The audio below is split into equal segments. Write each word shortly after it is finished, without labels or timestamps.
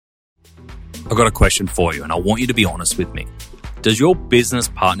I've got a question for you, and I want you to be honest with me. Does your business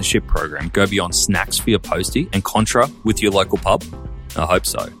partnership program go beyond snacks for your postie and contra with your local pub? I hope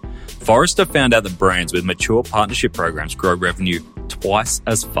so. Forrester found out that brands with mature partnership programs grow revenue twice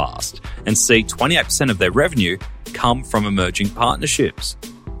as fast and see 28% of their revenue come from emerging partnerships.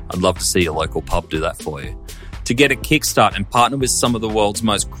 I'd love to see your local pub do that for you. To get a kickstart and partner with some of the world's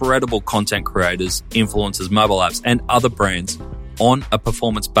most credible content creators, influencers, mobile apps, and other brands on a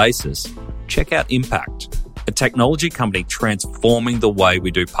performance basis, check out Impact, a technology company transforming the way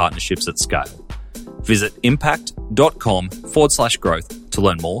we do partnerships at scale. Visit impact.com/growth to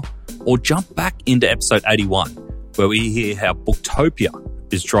learn more, or jump back into episode 81, where we hear how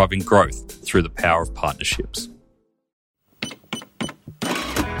Booktopia is driving growth through the power of partnerships.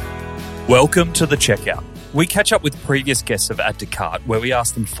 Welcome to The Checkout. We catch up with previous guests of Add to Cart, where we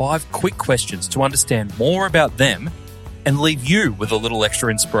ask them 5 quick questions to understand more about them and leave you with a little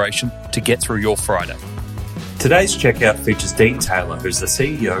extra inspiration to get through your Friday. Today's Checkout features Dean Taylor, who's the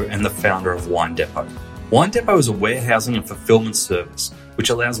CEO and the founder of Wine Depot. Wine Depot is a warehousing and fulfillment service which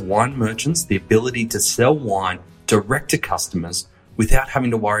allows wine merchants the ability to sell wine direct to customers without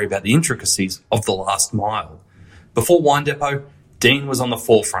having to worry about the intricacies of the last mile. Before Wine Depot, Dean was on the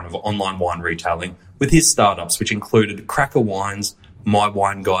forefront of online wine retailing with his startups, which included Cracker Wines, My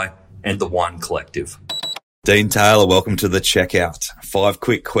Wine Guy, and The Wine Collective. Dean Taylor, welcome to The Checkout. 5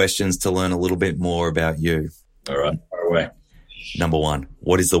 quick questions to learn a little bit more about you. All right, far away. Number 1,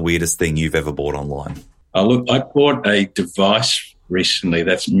 what is the weirdest thing you've ever bought online? Look, I bought a device recently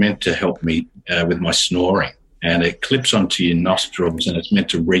that's meant to help me with my snoring, and it clips onto your nostrils and it's meant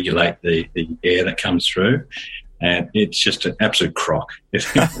to regulate the air that comes through. And it's just an absolute crock. I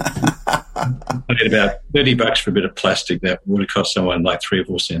paid about $30 for a bit of plastic that would have cost someone like 3 or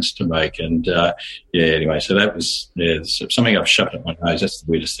 4 cents to make. And anyway, so that was something I've shoved up my nose. That's the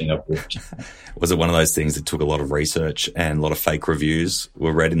weirdest thing I've bought. Was it one of those things that took a lot of research and a lot of fake reviews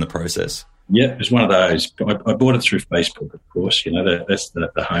were read in the process? Yeah, it was one of those. I bought it through Facebook, of course. You know, that's the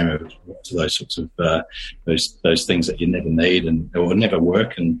home of those sorts of those things that you never need and or never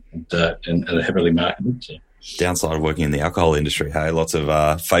work and are heavily marketed. So. Downside of working in the alcohol industry, hey? Lots of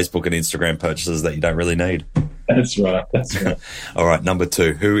Facebook and Instagram purchases that you don't really need. That's right. All right, number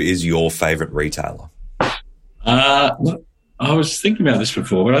 2, who is your favourite retailer? Look, I was thinking about this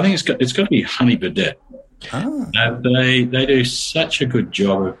before, but I think it's got to be Honey Birdette. They do such a good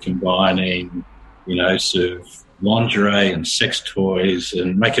job of combining, sort of lingerie and sex toys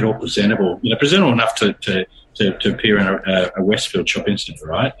and make it all presentable. Presentable enough to appear in a Westfield shopping centre,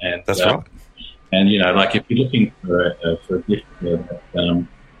 right? And that's right. And, like if you're looking for a gift for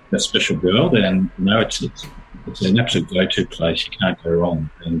that special girl, then, it's an absolute go-to place. You can't go wrong.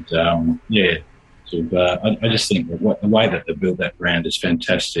 And, I just think that the way that they build that brand is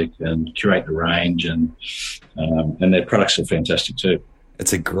fantastic and curate the range and their products are fantastic too.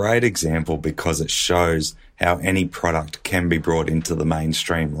 It's a great example because it shows how any product can be brought into the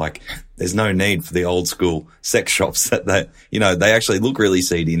mainstream. Like, there's no need for the old school sex shops that they actually look really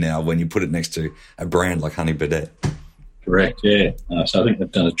seedy now when you put it next to a brand like Honey Birdette. Correct, yeah. So I think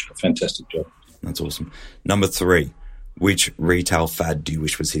they've done a fantastic job. That's awesome. Number 3, which retail fad do you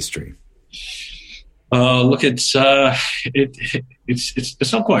wish was history? Look, it's not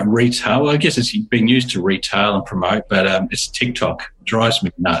quite retail. I guess it's being used to retail and promote, but it's TikTok. It drives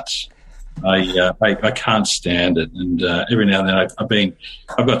me nuts. I can't stand it, and every now and then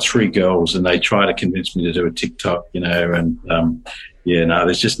I've got 3 girls, and they try to convince me to do a TikTok, and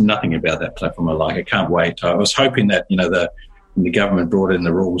there's just nothing about that platform I like. I can't wait. I was hoping that when the government brought in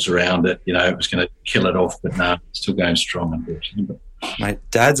the rules around it, it was going to kill it off, but no, it's still going strong, unfortunately. Mate,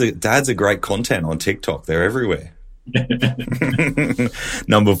 dads are great content on TikTok. They're everywhere.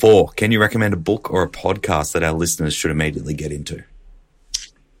 Number 4, can you recommend a book or a podcast that our listeners should immediately get into?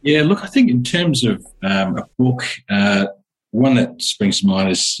 Yeah, look, I think in terms of a book, one that springs to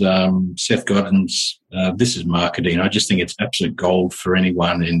mind is Seth Godin's This is Marketing. I just think it's absolute gold for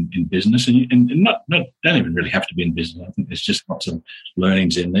anyone in business, and don't even really have to be in business. I think there's just lots of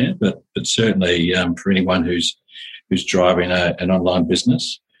learnings in there, but certainly for anyone who's driving an online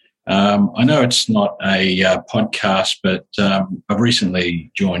business. I know it's not a podcast, but I've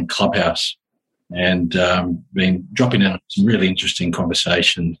recently joined Clubhouse and been dropping in some really interesting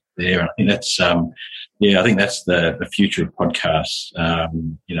conversations there. And I think that's the future of podcasts,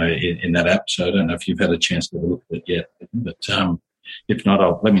 in that app. So I don't know if you've had a chance to look at it yet, but if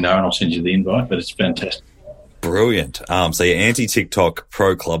not, let me know and I'll send you the invite. But it's fantastic. Brilliant. So you're anti-TikTok,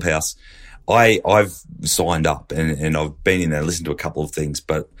 pro Clubhouse. I've signed up and I've been in there, listened to a couple of things,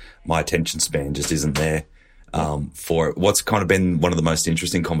 but my attention span just isn't there. for it. What's kind of been one of the most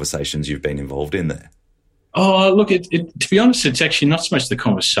interesting conversations you've been involved in there? Oh, look, to be honest, it's actually not so much the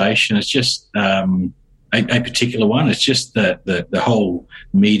conversation. It's just a particular one. It's just the whole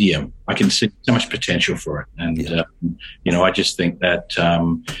medium. I can see so much potential for it. And, I just think that,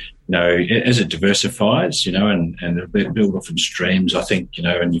 as it diversifies, and build off in streams, I think,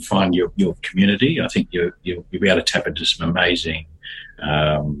 and you find your community, I think you'll be able to tap into some amazing,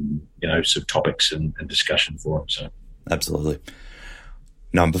 some topics and discussion for them. So. Absolutely.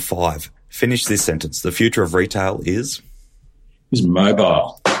 Number 5, finish this sentence. The future of retail is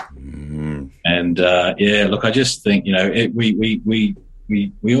mobile. And look, I just think we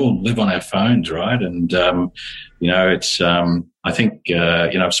all live on our phones, right? And it's I think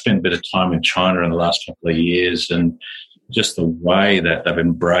I've spent a bit of time in China in the last couple of years, and just the way that they've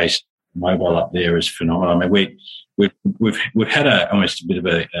embraced mobile up there is phenomenal. I mean, we've had almost a bit of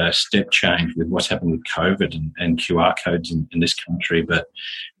a step change with what's happened with COVID and QR codes in this country, but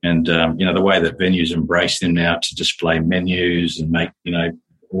the way that venues embrace them now to display menus and make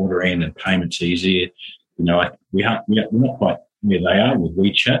ordering and payments easier. We're not quite where they are with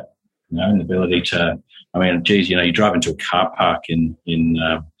WeChat, and the ability to. I mean, geez, you drive into a car park in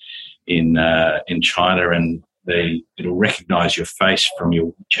China, and it'll recognise your face from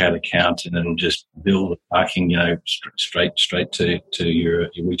your WeChat account, and it'll just bill the parking, straight to your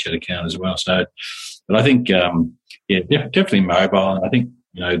WeChat account as well. So, but I think, definitely mobile, and I think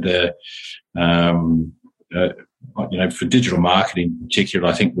for digital marketing in particular,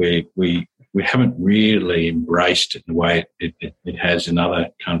 I think we haven't really embraced it in the way it has in other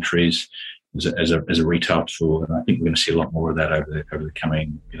countries as a retail tool, and I think we're going to see a lot more of that over the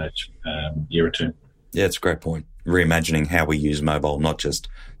coming year or two. Yeah, it's a great point. Reimagining how we use mobile, not just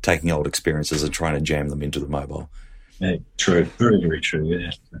taking old experiences and trying to jam them into the mobile. Yeah, true. Very, very true,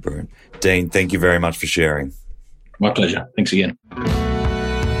 yeah. Brilliant. Dean, thank you very much for sharing. My pleasure. Thanks again.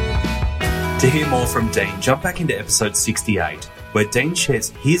 To hear more from Dean, jump back into episode 68, where Dean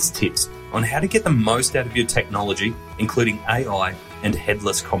shares his tips on how to get the most out of your technology, including AI and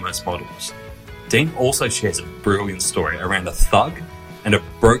headless commerce models. Dean also shares a brilliant story around a thug and a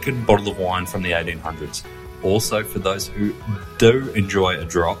broken bottle of wine from the 1800s. Also, for those who do enjoy a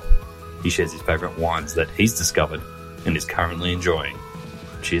drop, he shares his favourite wines that he's discovered and is currently enjoying.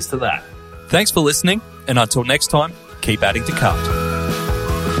 Cheers to that. Thanks for listening, and until next time, keep adding to cart.